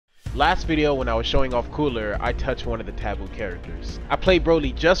Last video when I was showing off Cooler, I touched one of the taboo characters. I played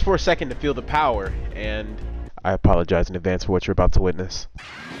Broly just for a second to feel the power, and I apologize in advance for what you're about to witness.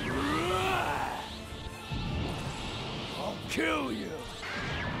 I'll kill you.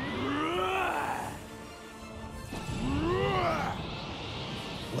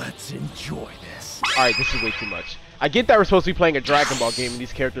 Let's enjoy this. Alright, this is way too much. I get that we're supposed to be playing a Dragon Ball game and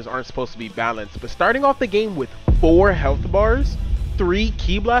these characters aren't supposed to be balanced, but starting off the game with 4 health bars, 3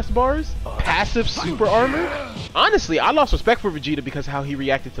 Ki Blast bars, passive super armor? Honestly, I lost respect for Vegeta because of how he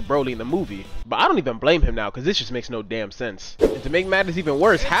reacted to Broly in the movie. But I don't even blame him now because this just makes no damn sense. And to make matters even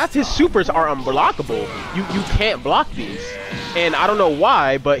worse, half his supers are unblockable. You can't block these. And I don't know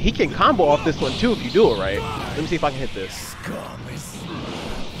why, but he can combo off this one too if you do it right. Let me see if I can hit this.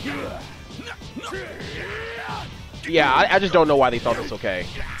 Yeah, I just don't know why they thought this okay.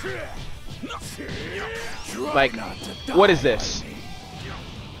 Like, what is this?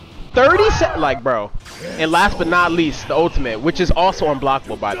 30 like, bro. And last but not least, the ultimate, which is also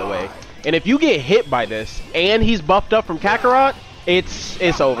unblockable, by the way. And if you get hit by this, and he's buffed up from Kakarot,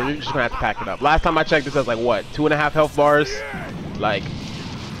 it's over. You're just gonna have to pack it up. Last time I checked, this was like, what, 2.5 health bars? Like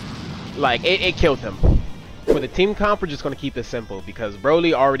it killed him. For the team comp, we're just going to keep this simple because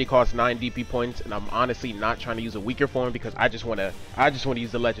Broly already costs 9 DP points, and I'm honestly not trying to use a weaker form because I just want to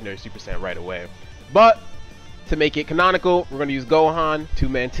use the legendary Super Saiyan right away. But to make it canonical, we're going to use Gohan,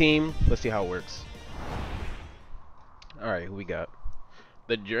 2-man team. Let's see how it works. All right, who we got?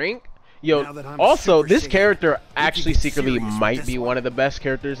 The drink. Yo, also this character actually secretly might be one of the best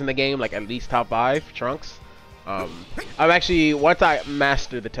characters in the game, like at least top 5, Trunks. I'm actually, once I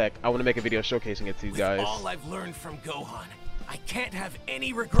master the tech, I want to make a video showcasing it to you guys. All I've learned from Gohan, I can't have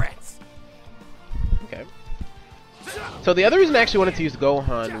any regrets. Okay. So the other reason I actually wanted to use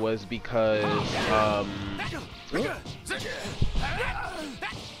Gohan was because,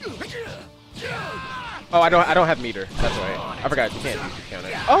 oh, I don't have meter. That's right. I forgot you can't use your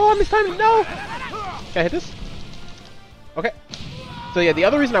counter. Oh, I missed timing. No. Can I hit this? Okay. So yeah, the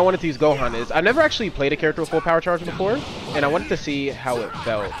other reason I wanted to use Gohan is I've never actually played a character with full power charge before, and I wanted to see how it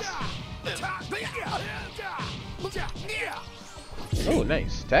felt. Oh,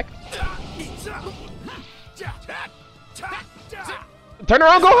 nice. Tech. Turn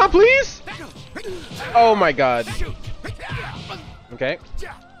around, Gohan, please! Oh my god. Okay.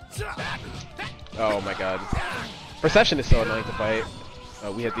 Oh my god. Perception is so annoying to fight.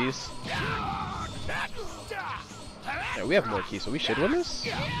 We have these. Yeah, we have more keys, so we should win this.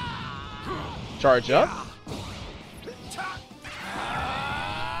 Charge up.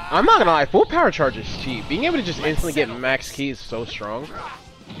 I'm not gonna lie, full power charge is cheap. Being able to just instantly get max keys is so strong.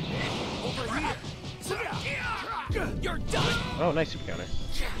 Oh, nice super counter.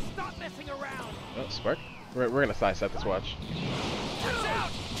 Oh, Spark. We're gonna sidestep this, watch.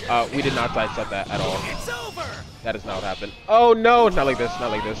 We did not sidestep that at all. That is not what happened. Oh no, not like this, not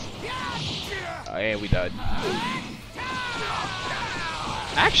like this. And we died.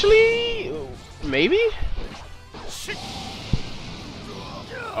 Actually, maybe?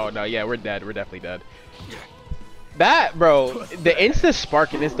 Oh no, yeah, we're dead. We're definitely dead. That, bro, the insta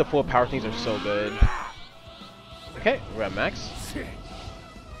spark and insta full power things are so good. Okay, we're at max.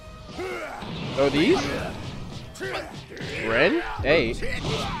 Oh, these? Ren? Hey.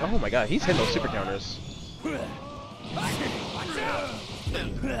 Oh my god, he's hitting those super counters.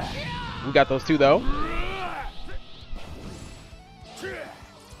 We got those two though.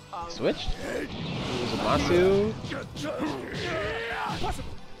 Switched. Masu.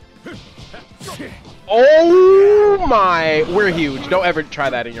 Oh my! We're huge. Don't ever try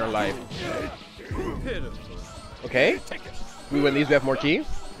that in your life. Okay. We win these. We have more key.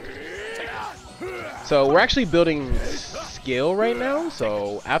 So we're actually building skill right now.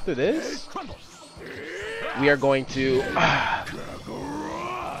 So after this, we are going to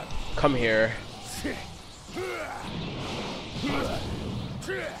come here.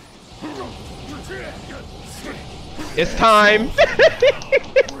 It's time.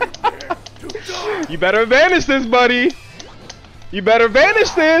 You better vanish this, buddy. You better vanish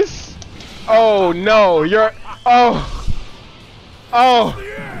this. Oh no, you're. Oh. Oh.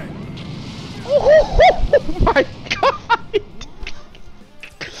 Oh my god.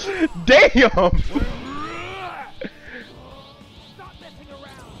 Damn.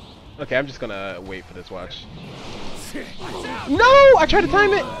 Okay, I'm just gonna wait for this, watch. No, I tried to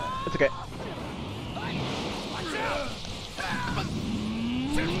time it. It's okay.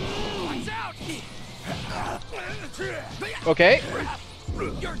 Okay.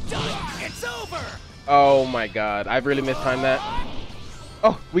 Oh my god, I've really mistimed that.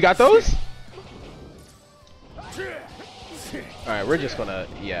 Oh, we got those? Alright, Alright, we're just gonna,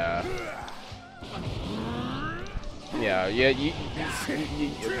 yeah. Yeah, you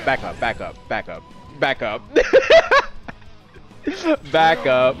back up, back up, back up, back up. Back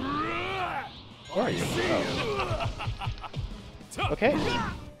up. Where are you? Oh. Okay.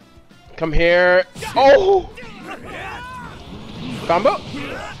 Come here. Oh! Combo?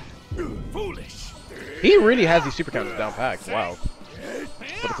 He really has these super counters down packed. Wow.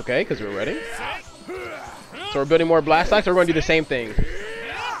 But it's okay, because we're ready. So we're building more blast stacks, or we're going to do the same thing?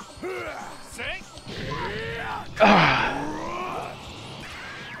 I'll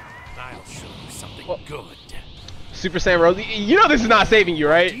show you something good. Super Saiyan Rose, you know this is not saving you,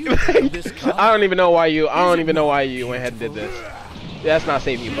 right? I don't even know why you went ahead and did this. Yeah, that's not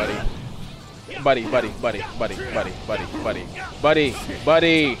saving you, buddy. Buddy.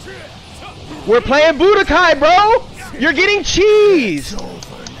 We're playing Budokai, bro! You're getting cheese!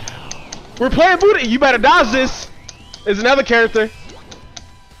 We're playing Budokai. You better dodge this. There's another character.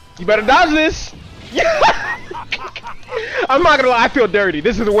 You better dodge this. I'm not gonna lie, I feel dirty.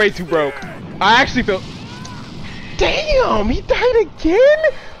 This is way too broke. I actually feel... Damn, he died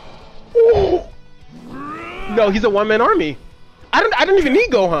again? Ooh. No, he's a one-man army. I don't even need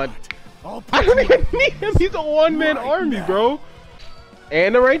Gohan. I don't even need him. He's a one-man army, bro.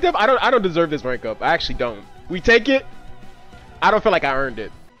 And the rank up? I don't deserve this rank up. I actually don't. We take it. I don't feel like I earned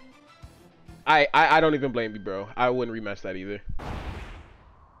it. I don't even blame you, bro. I wouldn't rematch that either.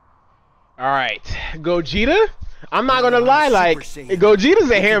 Alright. Gogeta? I'm not gonna lie, like, Gogeta's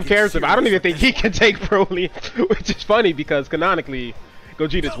a ham character, but I don't even think he can take Broly, which is funny because canonically,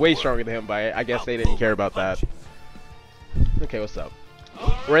 Gogeta's way stronger than him, but I guess they didn't care about that. Okay, what's up?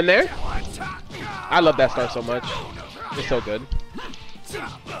 We're in there? I love that star so much. It's so good.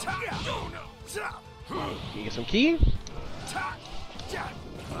 You get some key?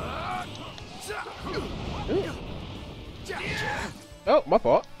 Ooh. Oh, my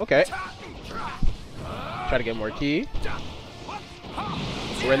fault. Okay. Try to get more key.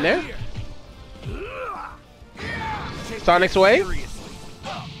 We're in there. Sonic's away.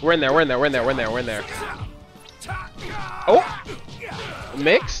 We're in there. Oh!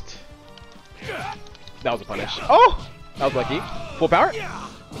 Mixed. That was a punish. Oh! That was lucky. Full power.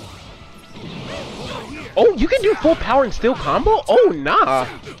 Oh, you can do full power and still combo? Oh, nah.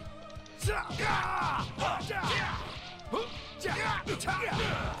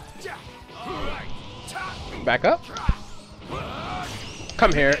 Back up.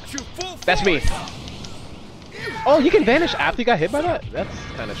 Come here. That's me. Oh, you can vanish after you got hit by that? That's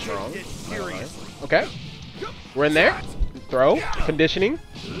kind of strong. Okay. We're in there. Throw. Conditioning.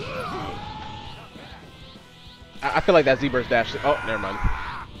 I feel like that Z-Burst dash. Oh, never mind.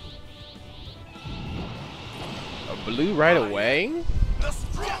 A blue right away?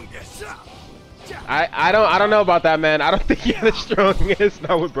 I don't know about that, man. I don't think you're the strongest.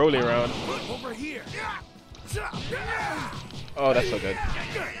 Not with Broly around. Oh, that's so good.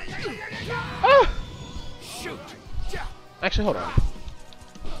 Ah! Actually, hold on.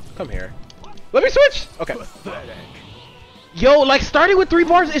 Come here. Let me switch. Okay. Yo, like starting with 3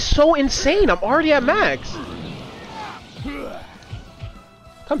 bars is so insane. I'm already at max.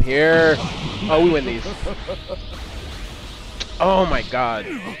 Come here. Oh, we win these. Oh my god.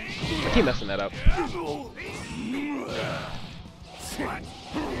 I keep messing that up.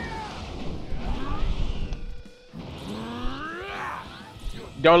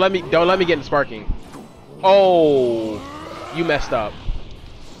 Don't let me get in sparking. Oh, you messed up.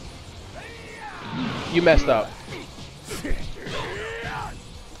 You messed up.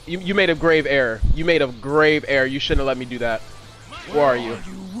 You made a grave error. You made a grave error. You shouldn't have let me do that. Where are you?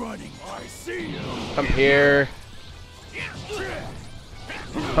 Come here.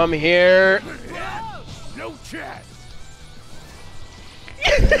 Come here. No chance.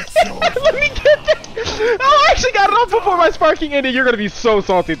 Let me get that. Oh, I actually got it off before my sparking ended. You're gonna be so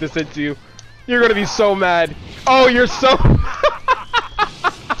salty if this hits you. You're gonna be so mad. Oh, you're so.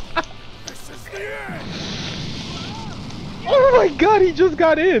 Oh my god, he just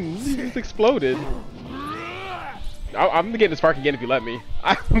got in. He just exploded. I'm getting the spark again if you let me.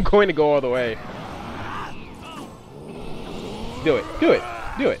 I'm going to go all the way. Do it. Do it.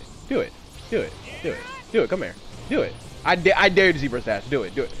 Do it. Do it. Do it. Do it. Do it. Come here. Do it. I dare you to Z-Burst dash. Do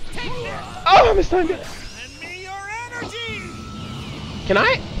it. Do it. Oh, I mistimed it. Lend me your energy. Can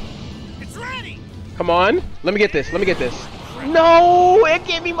I? It's ready. Come on. Let me get this. Let me get this. No, it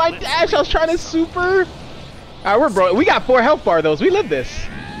gave me my dash. I was trying to super. Alright, we're bro. We got 4 health bar those. We live this.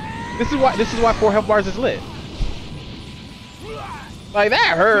 This is why 4 health bars is lit. Like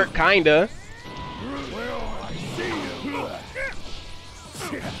that hurt, kinda.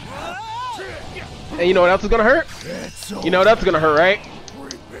 And you know what else is gonna hurt? You know what else is gonna hurt, right?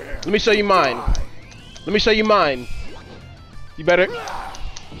 Let me show you mine. Let me show you mine. You better.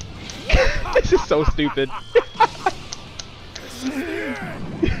 This is so stupid.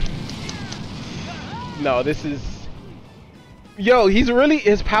 No, this is. Yo, he's really.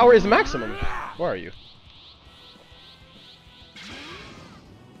 His power is maximum. Where are you?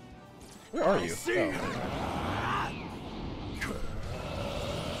 Where are you? Oh.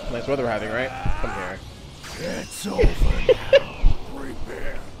 Nice weather we're having, right? Come here. It's over now.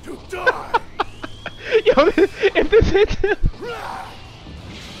 Prepare to die. Yo, if this hits him.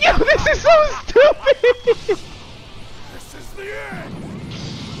 Yo, this is so stupid. This is the end.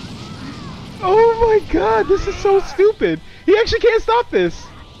 Oh my god, this is so stupid. He actually can't stop this.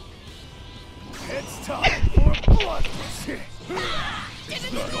 It's time for blood.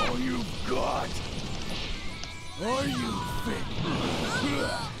 Is that all you've got? Are you think?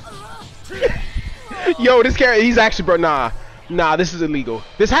 Yo, this character, he's actually, bro, nah, this is illegal.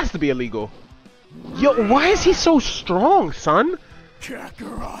 This has to be illegal. Yo, why is he so strong, son?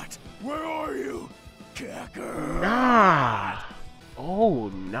 Kakarot, where are you? Kakarot. Nah. Oh,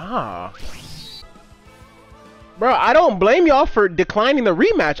 nah. Bro, I don't blame y'all for declining the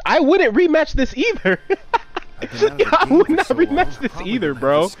rematch. I wouldn't rematch this either. I would not rematch this either,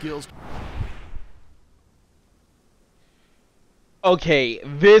 bro. Okay,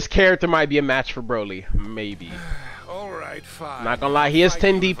 this character might be a match for Broly. Maybe. Alright, fine. Not gonna lie, he is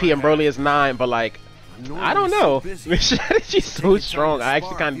 10 DP and Broly is 9, but like, I don't know. This strategy's so strong. I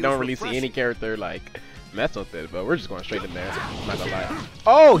actually kind of don't really see any character like mess with it, but we're just going straight in there. I'm not gonna lie.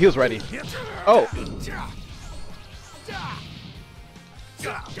 Oh, he was ready. Oh.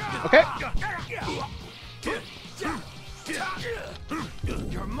 Okay.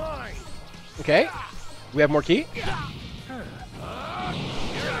 You're mine. Okay. We have more key.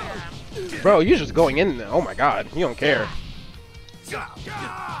 Bro, you're just going in there. Oh my god, you don't care.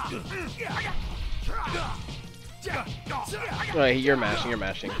 Right, you're mashing, you're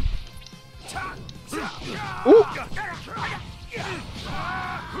mashing. Ooh.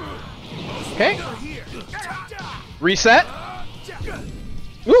 Okay. Reset.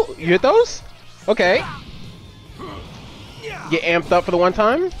 Ooh, you hit those? Okay. Get amped up for the one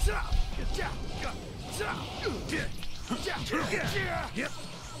time.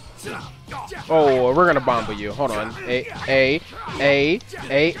 Oh, we're gonna bomb you. Hold on. A.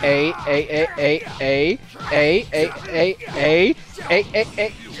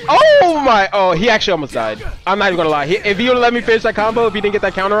 Oh my! Oh, he actually almost died. I'm not even gonna lie. If he would've let me finish that combo, if he didn't get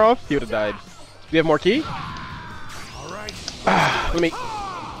that counter off, he would've died. Do you have more key? Let me.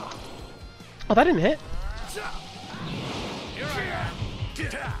 Oh, that didn't hit.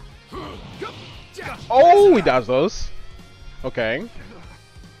 Oh, we dodged those. Okay.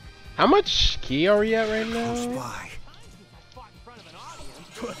 How much key are we at right now?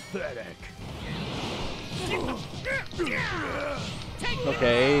 Pathetic.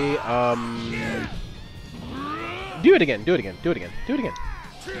 Okay, do it again, do it again, do it again, do it again.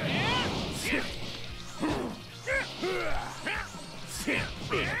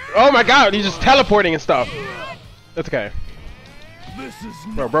 Oh my god, he's just teleporting and stuff. That's okay.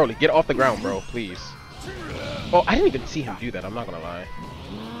 Bro, Broly, get off the ground, bro, please. Oh, I didn't even see him do that, I'm not gonna lie.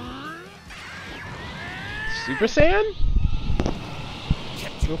 Super Saiyan?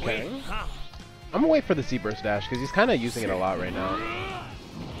 Okay. I'm gonna wait for the Z-Burst dash, because he's kind of using it a lot right now.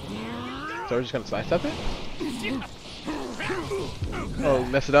 So we're just gonna sidestep it? Oh,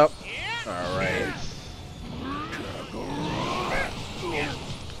 mess it up? Alright.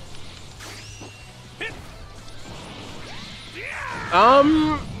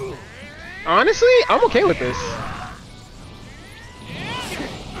 Honestly, I'm okay with this.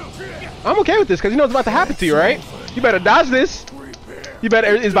 I'm okay with this because you know what's about to happen to you, right? You better dodge this. You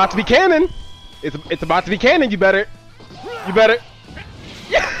better. It's about to be canon. It's about to be canon. You better.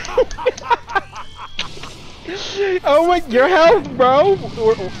 Oh my, your health, bro.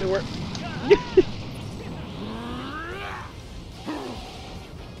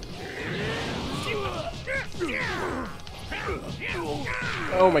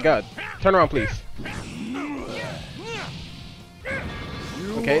 Oh my god. Turn around, please.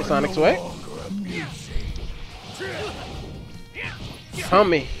 Okay, Sonic's way.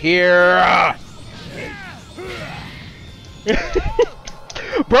 Come here.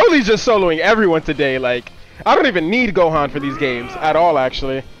 Broly's just soloing everyone today. Like, I don't even need Gohan for these games at all,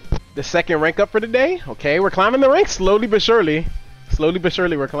 actually. The second rank up for the day. Okay, we're climbing the ranks slowly but surely. Slowly but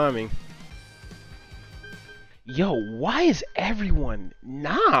surely, we're climbing. Yo, why is everyone...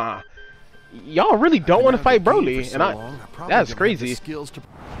 Nah. Y'all really don't want to fight Broly. And that's crazy.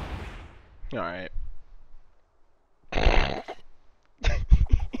 Alright.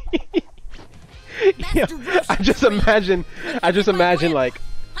 Yeah, I just imagine like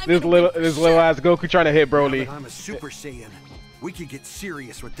this little ass Goku trying to hit Broly. I'm a Super Saiyan. We could get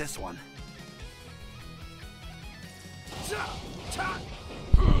serious with this one.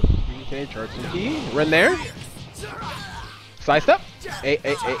 Okay, charge some key. Run there. Side step.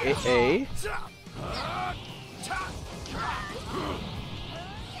 A.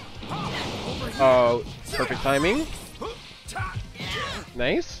 Oh, perfect timing.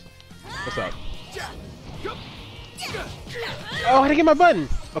 Nice. What's up? Oh, I didn't get my button.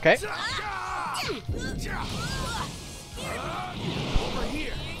 Okay.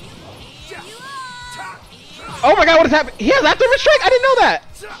 Oh my god, what is happening? He has aftermath strike? I didn't know that.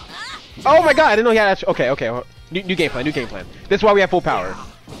 Oh my god, I didn't know he had. Okay. New game plan. This is why we have full power.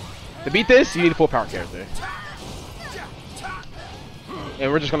 To beat this, you need a full power character.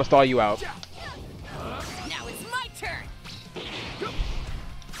 And we're just gonna stall you out. Now it's my turn.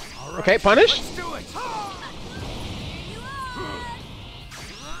 Okay, punish.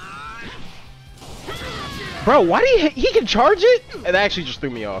 Bro, why did he can charge it? That actually just threw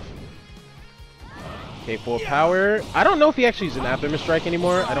me off. Okay, full power. I don't know if he actually uses an aftermath strike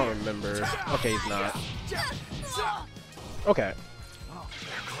anymore. I don't remember. Okay, he's not. Okay. Oh,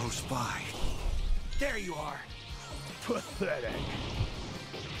 they're close by. There you are. Pathetic.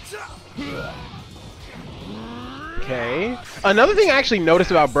 Okay. Another thing I actually noticed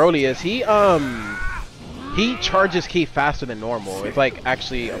about Broly is he charges ki faster than normal. It's like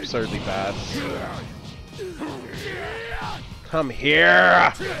actually absurdly fast. Come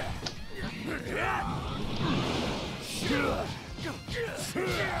here.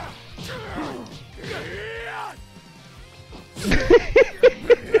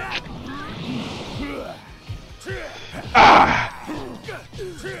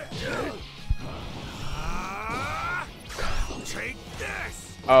 Take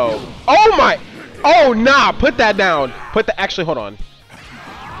this. Oh my. Oh nah, put that down. Actually, hold on.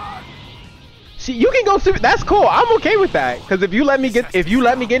 See, you can go super. That's cool. I'm okay with that. Cause if you let me get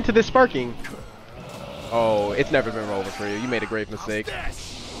into this sparking. Oh, it's never been over for you. You made a great mistake.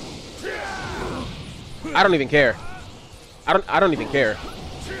 I don't even care. I don't even care.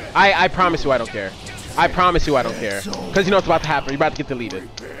 I promise you I don't care. I promise you I don't care. Cause you know what's about to happen. You're about to get deleted.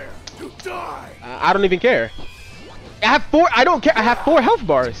 I don't even care. I have 4. I don't care. I have 4 health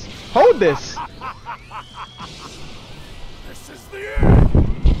bars. Hold this. This is the end.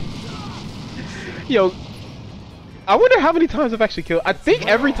 Yo, I wonder how many times I've actually killed. I think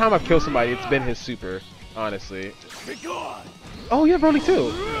every time I've killed somebody, it's been his super. Honestly. Be gone. Oh, you have Broly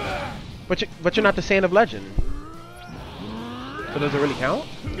too. But you're not the Saiyan of Legend. So does it really count?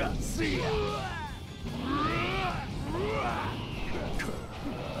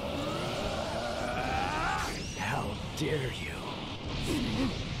 How dare you?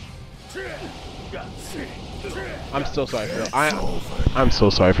 I'm so sorry for I'm so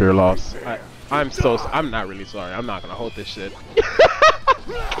sorry for your loss. I'm not really sorry. I'm not gonna hold this shit.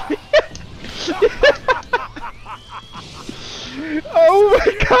 Oh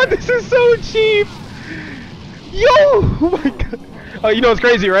my god, this is so cheap. Yo, oh my god. Oh, you know it's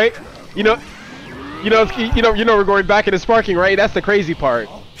crazy, right? You know we're going back into sparking, right? That's the crazy part.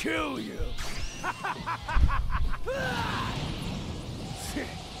 I'll kill you.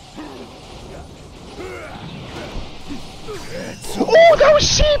 Oh, that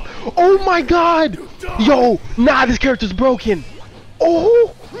was cheap! Oh my god! Yo, nah, this character's broken.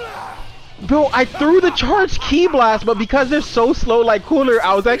 Oh! Bro, I threw the charged ki blast, but because they're so slow like Cooler,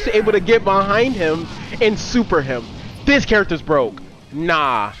 I was actually able to get behind him and super him. This character's broke.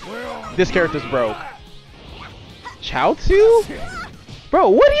 Nah. This character's broke. Chaozu? Bro,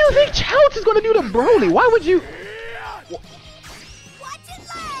 what do you think Chaozu's gonna do to Broly? Why would you...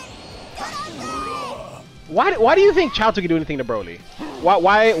 Why do you think Chaozu can do anything to Broly?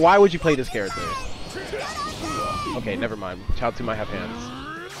 Why would you play this character? Okay, never mind. Chaozu might have hands.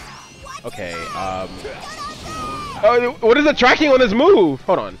 Okay, oh, what is the tracking on this move?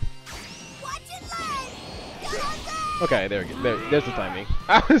 Hold on. Okay, there we go. There's the timing.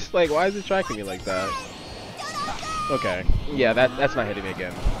 I was like, why is it tracking me like that? Okay. Yeah, that's not hitting me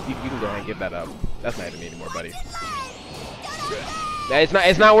again. You can go ahead and give that up. That's not hitting me anymore, buddy.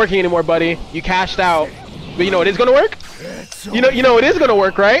 It's not working anymore, buddy. You cashed out. But you know it is gonna work? You know it is gonna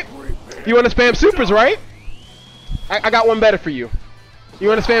work, right? You wanna spam supers, right? I got one better for you. You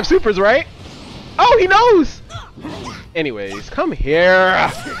wanna spam supers, right? Oh, he knows! Anyways, come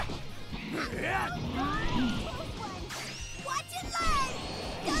here.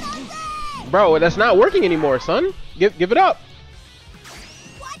 Bro, that's not working anymore, son. Give it up.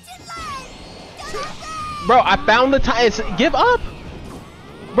 Bro, I found the time. Give up.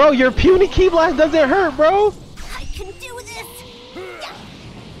 Bro, your puny Ki Blast doesn't hurt, bro. I can do this.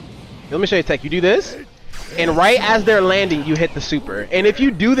 Let me show you a tech. You do this, and right as they're landing, you hit the super. And if you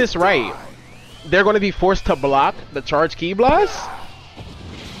do this right, they're going to be forced to block the charge Ki Blast,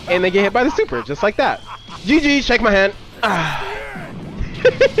 and they get hit by the super, just like that. GG, shake my hand.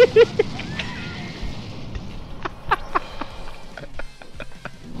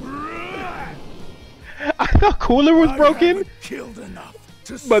 I thought Cooler was broken,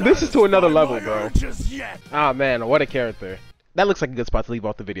 but this is to another level, bro. Ah, man, what a character. That looks like a good spot to leave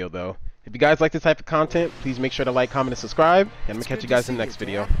off the video, though. If you guys like this type of content, please make sure to like, comment, and subscribe. And I'm going to catch you guys in the next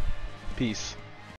video. Peace.